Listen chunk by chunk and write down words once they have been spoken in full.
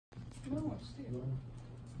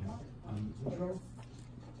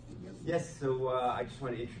Yes, so I just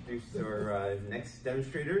want to introduce our next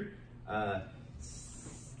demonstrator,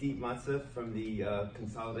 Steve Matza from the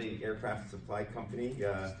Consolidated Aircraft Supply Company.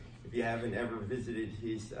 If you haven't ever visited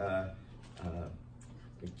his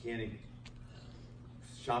mechanic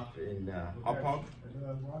shop in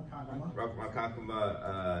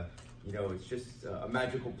Ronkonkoma, you know, it's just a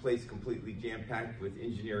magical place, completely jam-packed with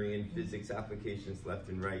engineering and physics applications left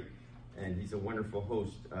and right. And he's a wonderful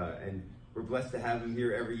host, and we're blessed to have him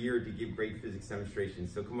here every year to give great physics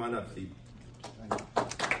demonstrations. So come on up, Steve.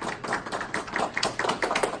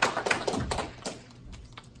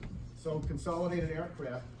 So Consolidated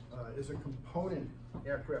Aircraft is a component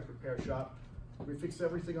aircraft repair shop. We fix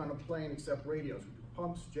everything on a plane except radios. We do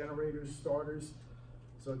pumps, generators, starters.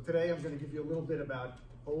 So today I'm going to give you a little bit about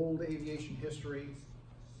old aviation history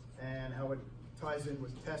and how it ties in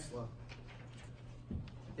with Tesla.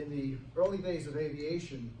 In the early days of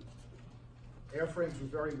aviation, airframes were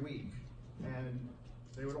very weak and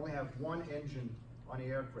they would only have one engine on the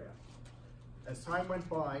aircraft. As time went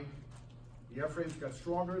by, the airframes got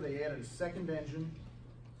stronger. They added a second engine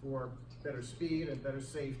for better speed and better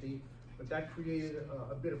safety, but that created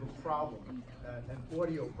a bit of a problem, an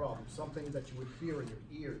audio problem, something that you would hear in your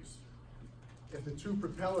ears. If the two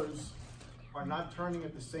propellers are not turning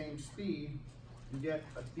at the same speed, you get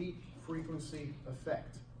a beat frequency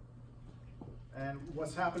effect. And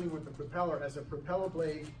what's happening with the propeller, as a propeller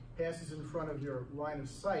blade passes in front of your line of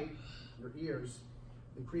sight, your ears,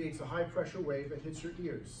 it creates a high pressure wave that hits your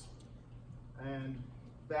ears. And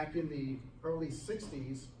back in the early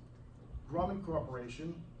 60s, Grumman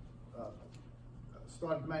Corporation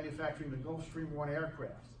started manufacturing the Gulfstream I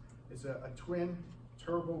aircraft. It's a twin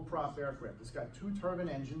turboprop aircraft. It's got two turbine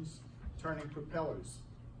engines turning propellers.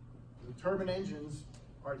 The turbine engines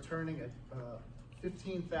are turning at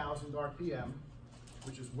 15,000 RPM,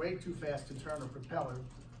 which is way too fast to turn a propeller.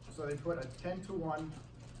 So they put a 10-to-1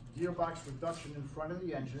 gearbox reduction in front of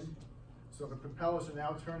the engine. So the propellers are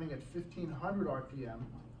now turning at 1,500 RPM.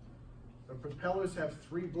 The propellers have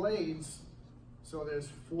 3 blades, so there's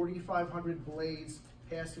 4,500 blades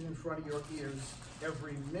passing in front of your ears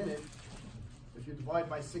every minute. If you divide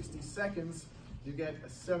by 60 seconds, you get a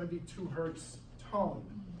 72 hertz tone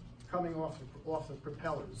coming off the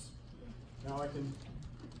propellers. Now I can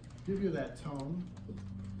give you that tone.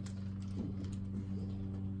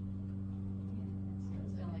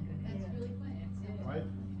 Right?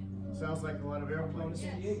 Sounds like a lot of airplanes.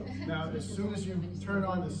 Now, as soon as you turn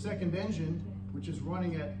on the second engine, which is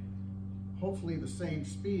running at hopefully the same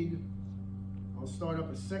speed, I'll start up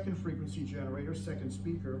a second frequency generator, second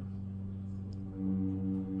speaker.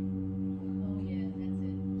 Oh yeah, that's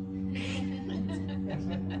it.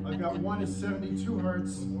 I've got one at 72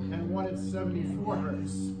 hertz and one at 74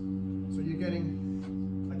 hertz. So you're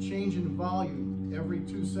getting a change in volume every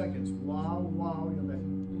 2 seconds. Wow, you know, that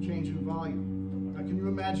change in volume. Now, can you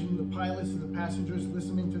imagine the pilots and the passengers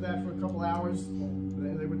listening to that for a couple hours?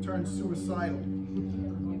 They would turn suicidal.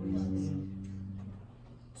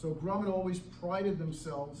 So Grumman always prided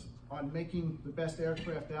themselves on making the best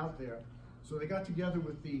aircraft out there. So they got together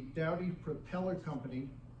with the Dowdy Propeller Company,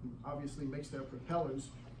 who obviously makes their propellers,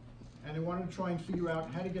 and they wanted to try and figure out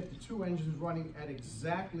how to get the two engines running at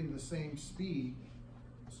exactly the same speed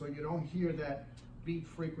so you don't hear that beat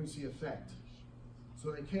frequency effect. So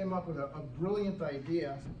they came up with a brilliant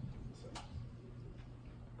idea.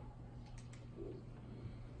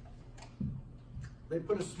 They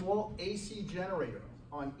put a small AC generator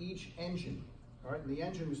on each engine. All right, and the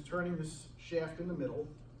engine is turning this shaft in the middle,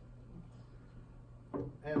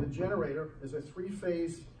 and the generator is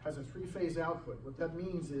has a three-phase output. What that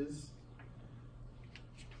means is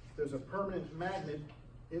there's a permanent magnet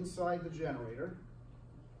inside the generator.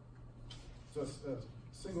 So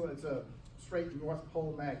it's a straight north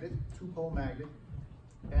pole magnet, 2-pole magnet,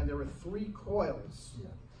 and there are 3 coils. Yeah.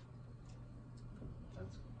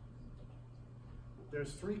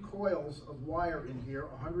 There's 3 coils of wire in here,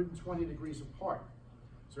 120 degrees apart.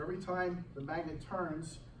 So every time the magnet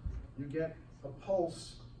turns, you get a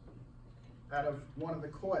pulse out of one of the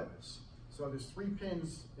coils. So there's 3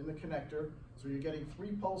 pins in the connector, so you're getting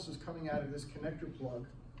 3 pulses coming out of this connector plug.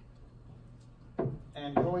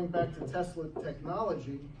 And going back to Tesla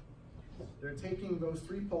technology, they're taking those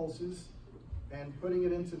 3 pulses and putting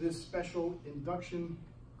it into this special induction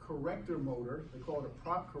corrector motor. They call it a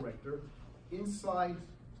prop corrector. Inside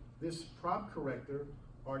this prop corrector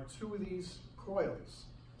are 2 of these coils.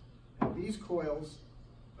 And these coils,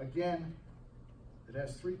 again, it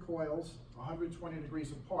has 3 coils, 120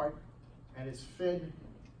 degrees apart, and it's fed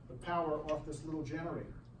the power off this little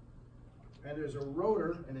generator. And there's a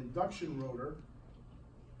rotor, an induction rotor,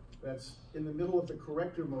 that's in the middle of the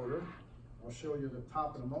corrector motor. I'll show you the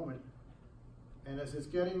top in a moment. And as it's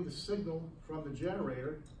getting the signal from the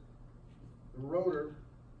generator, the rotor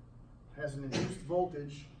has an induced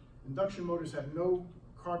voltage. Induction motors have no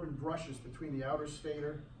carbon brushes between the outer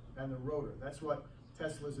stator and the rotor. That's what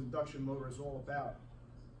Tesla's induction motor is all about.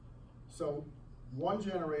 So one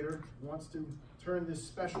generator wants to turn this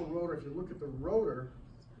special rotor. If you look at the rotor,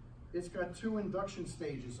 it's got two induction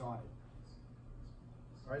stages on it.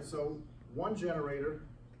 All right, so one generator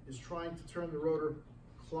is trying to turn the rotor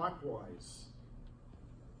clockwise,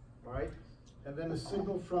 all right? And then the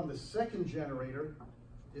signal from the second generator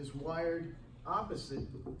is wired opposite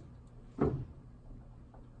the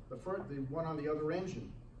one on the other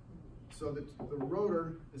engine. So that the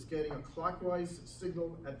rotor is getting a clockwise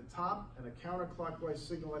signal at the top and a counterclockwise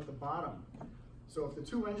signal at the bottom. So if the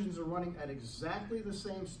two engines are running at exactly the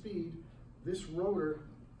same speed, this rotor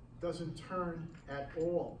doesn't turn at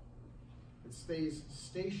all. It stays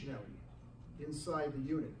stationary inside the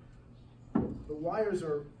unit. The wires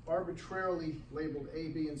are arbitrarily labeled A,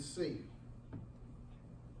 B, and C.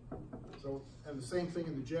 So, and the same thing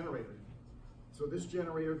in the generator. So this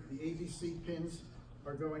generator, the ABC pins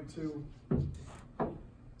are going to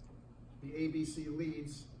the ABC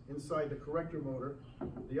leads inside the corrector motor.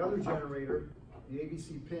 The other generator, the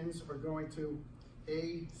ABC pins are going to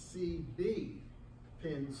ACB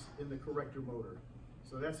pins in the corrector motor.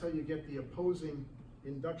 So that's how you get the opposing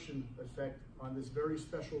induction effect on this very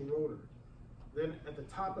special rotor. Then at the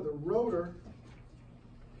top of the rotor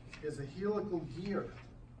is a helical gear.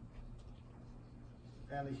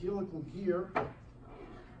 And the helical gear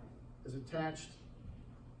is attached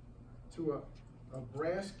to a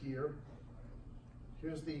brass gear.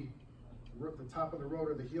 Here's the top of the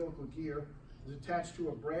rotor, the helical gear is attached to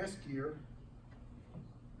a brass gear,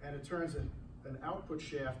 and it turns an output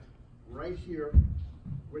shaft right here,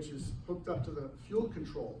 which is hooked up to the fuel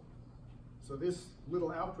control. So this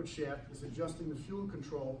little output shaft is adjusting the fuel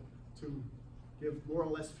control to give more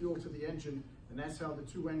or less fuel to the engine, and that's how the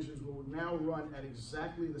two engines will now run at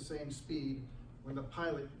exactly the same speed when the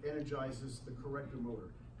pilot energizes the corrector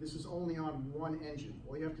motor. This is only on one engine.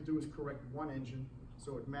 All you have to do is correct one engine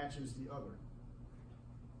so it matches the other.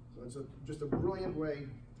 So it's just a brilliant way to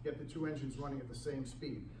get the two engines running at the same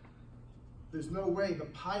speed. There's no way the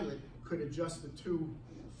pilot could adjust the two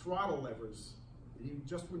throttle levers. You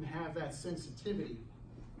just wouldn't have that sensitivity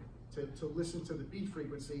to listen to the beat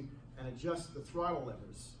frequency and adjust the throttle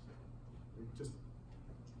levers. It's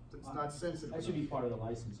not sensitive. That should be part of the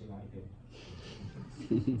licensing, I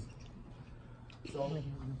think. So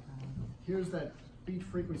here's that beat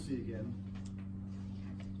frequency again.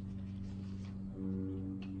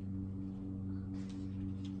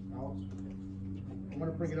 I'm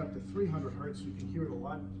going to bring it up to 300 hertz so you can hear it a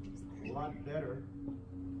lot better.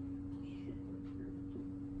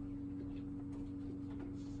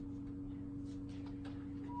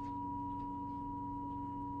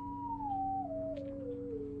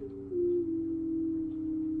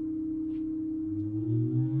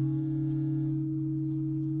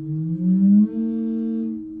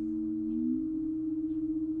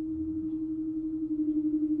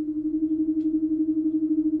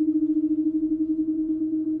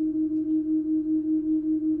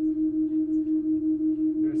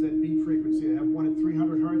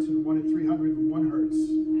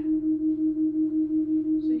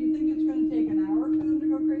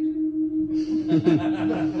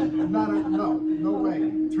 No way.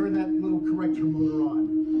 Turn that little corrector motor on.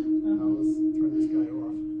 Let's turn this guy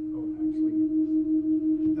off. Oh, actually.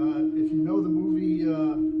 If you know the movie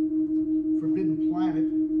Forbidden Planet,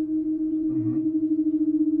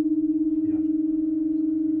 yeah,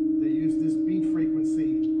 they used this beat frequency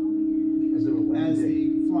as the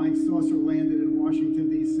flying saucer landed in Washington,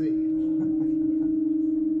 D.C.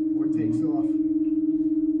 or takes off.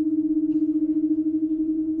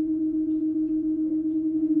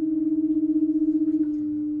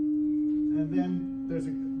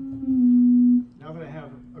 Now that I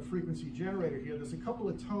have a frequency generator here, there's a couple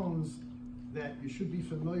of tones that you should be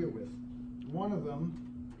familiar with. One of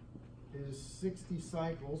them is 60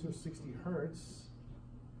 cycles or 60 hertz.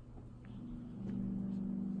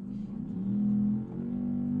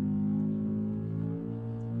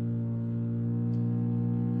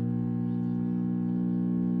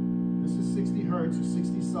 This is 60 hertz or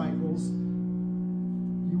 60 cycles.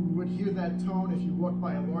 You would hear that tone if you walk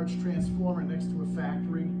by a large transformer next to a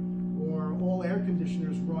factory, or all air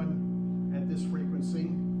conditioners run at this frequency.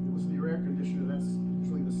 You listen to your air conditioner, that's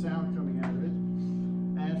usually the sound coming out of it.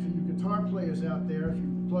 And for you guitar players out there, if you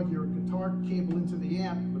plug your guitar cable into the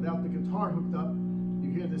amp without the guitar hooked up,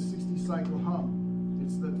 you hear this 60 cycle hum.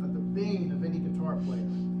 It's the bane of any guitar player.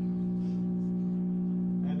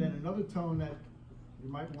 And then another tone that you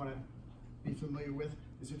might want to be familiar with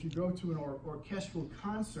is if you go to an orchestral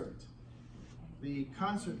concert, the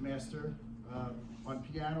concertmaster on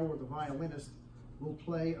piano or the violinist will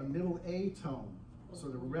play a middle A tone. So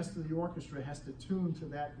the rest of the orchestra has to tune to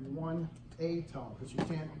that one A tone, because you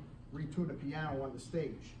can't retune a piano on the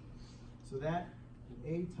stage. So that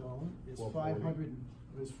A tone is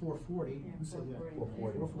 440. Who said that?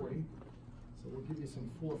 440. So we'll give you some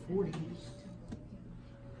 440.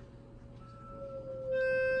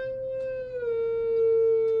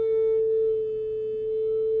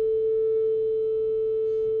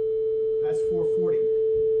 That's 440.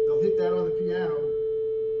 They'll hit that on the piano,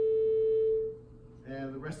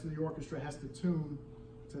 and the rest of the orchestra has to tune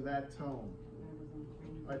to that tone.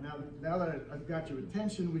 All right, now that I've got your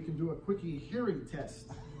attention, we can do a quickie hearing test.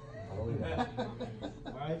 Oh, yeah. All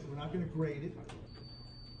right, we're not going to grade it.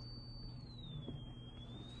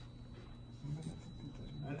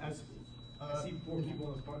 And as I see 4 people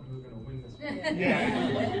in this park who are going to win this.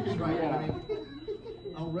 yeah, right. I mean,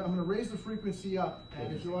 I'm going to raise the frequency up,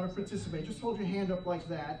 and if you want to participate, just hold your hand up like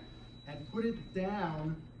that, and put it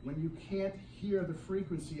down when you can't hear the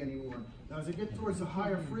frequency anymore. Now, as I get towards the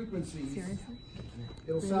higher frequencies,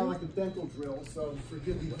 it'll sound like a dental drill, so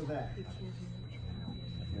forgive me for that.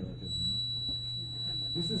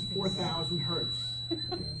 This is 4,000 hertz.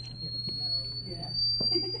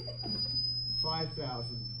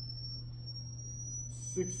 5,000.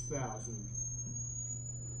 6,000.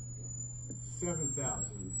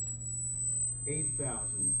 7,000.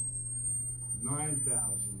 8,000.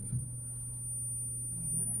 9,000.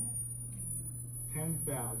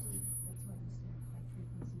 10,000.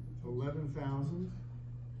 11,000.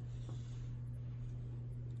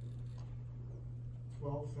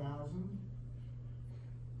 12,000.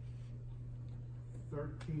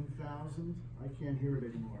 13,000. I can't hear it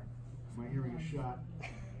anymore. My hearing is shot.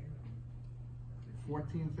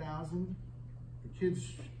 14,000. The kids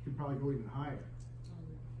could probably go even higher.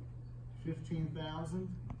 15,000.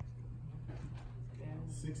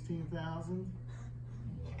 16,000.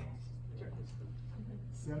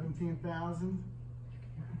 17,000.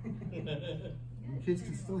 You kids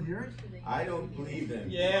can still hear it? I don't believe them.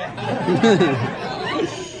 Yeah.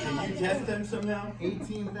 Can you test them somehow?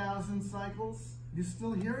 18,000 cycles. You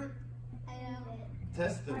still hear it?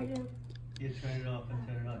 Test them. You turn it off and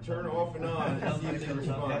turn it on. Turn off and on and see if they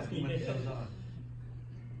respond. Ask them when it goes on.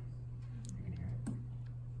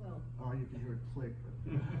 Oh, you can hear it click.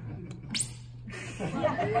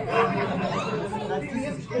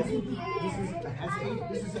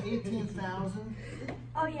 This is 18,000.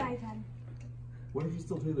 Oh yeah, I can. What if you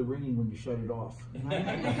still hear the ringing when you shut it off?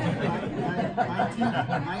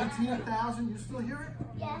 19,000, you still hear it?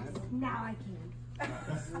 Yes. Now I can.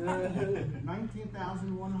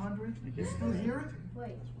 19,100, you still hear it?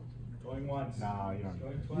 Wait. Going once. No, you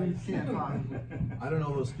don't. Going You twice. can't possibly. I don't know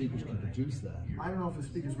if those speakers can produce that. I don't know if the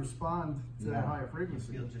speakers respond to that higher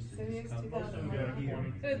frequency. Feel just So it's 2000.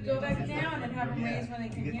 hearing. So go back down and have them raise when they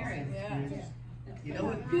can hear it. Yeah. You know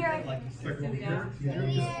what? Here. Like you said, Yeah.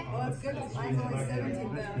 Well, it's good. Mine's only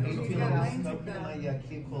 17,000. She's got 18,000 19,000. in my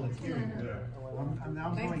kid called it hearing. I'm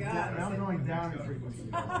now Thank going God. down. Now I'm going down in frequency.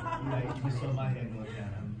 Yeah, you just saw my head go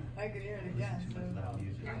down. I could hear it again. So.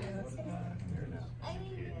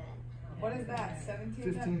 What is that?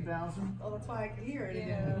 17,000? 15,000. Well, that's why I could hear it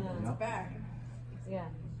again. Yeah. It's back. Yeah.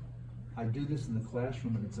 I do this in the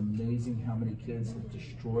classroom, and it's amazing how many kids have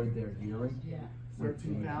destroyed their hearing with the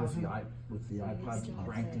 13,000. with the iPods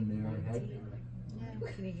cranked in their head.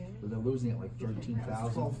 Can you hear me? But they're losing it like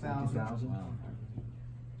 13,000, 12,000. 15,000.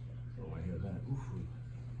 Oh, I hear that. Oof.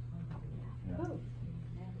 Yeah.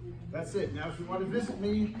 That's it. Now, if you want to visit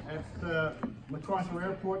me at MacArthur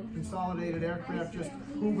Airport, Consolidated Aircraft, just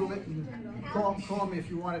Google it and call me if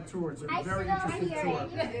you want a tour. It's a very interesting tour.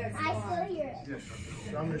 I still hear it. Yes,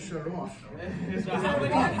 so I'm going to shut it off. So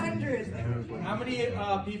how many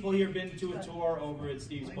people here been to a tour over at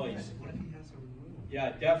Steve's place?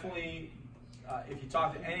 Yeah, definitely. If you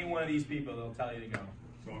talk to any one of these people, they'll tell you to go.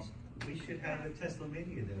 We should have a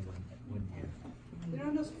Teslamania there one year. We don't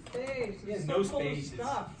have no space. Yeah, It's no so full of spaces.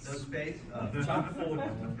 stuff. No space? Chock full.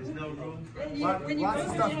 There's no room for And Lot- when you lots go of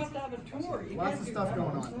there, stuff. you have to have a tour. You Lots can't of do stuff that.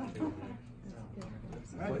 going on.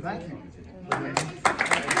 All right, thank you.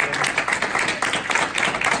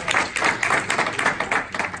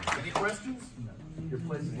 Any questions? Your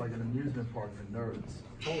place is like an amusement park for nerds.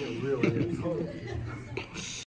 It really is.